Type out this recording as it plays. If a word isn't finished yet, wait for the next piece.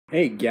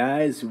Hey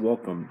guys,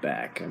 welcome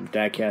back. I'm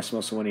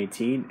Traxxas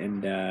 118,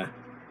 and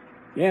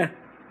yeah,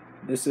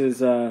 this is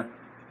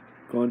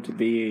going to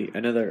be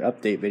another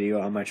update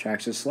video on my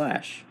Traxxas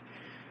Slash.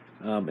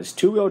 It's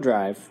two-wheel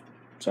drive.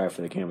 Sorry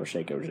for the camera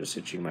shake, I was just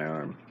itching my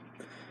arm.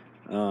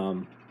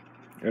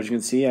 As you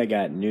can see, I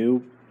got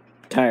new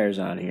tires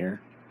on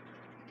here.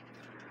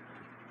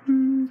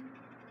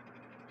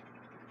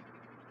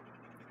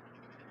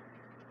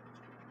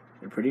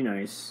 They're pretty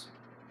nice.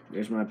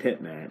 There's my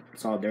pit mat.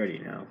 It's all dirty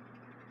now.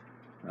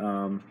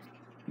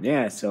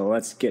 Yeah, so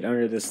let's get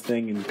under this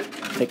thing and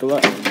take a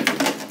look.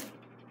 As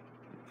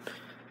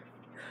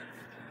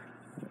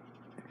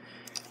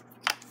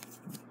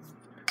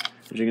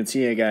you can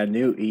see, I got a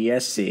new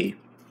ESC.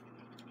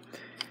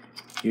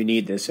 You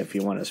need this if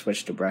you want to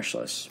switch to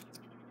brushless.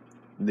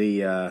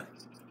 The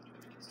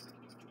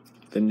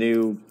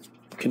new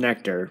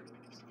connector.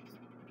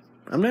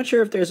 I'm not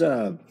sure if there's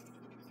a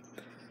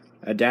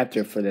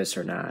adapter for this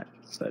or not,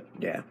 but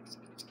yeah.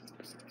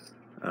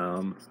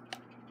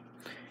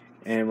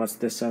 And what's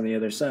this on the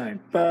other side?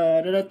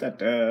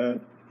 Ba-da-da-da-da.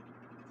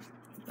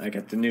 I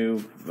got the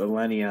new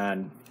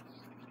Valenion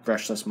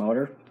brushless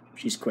motor.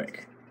 She's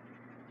quick.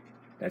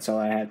 That's all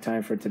I have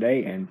time for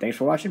today, and thanks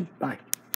for watching. Bye.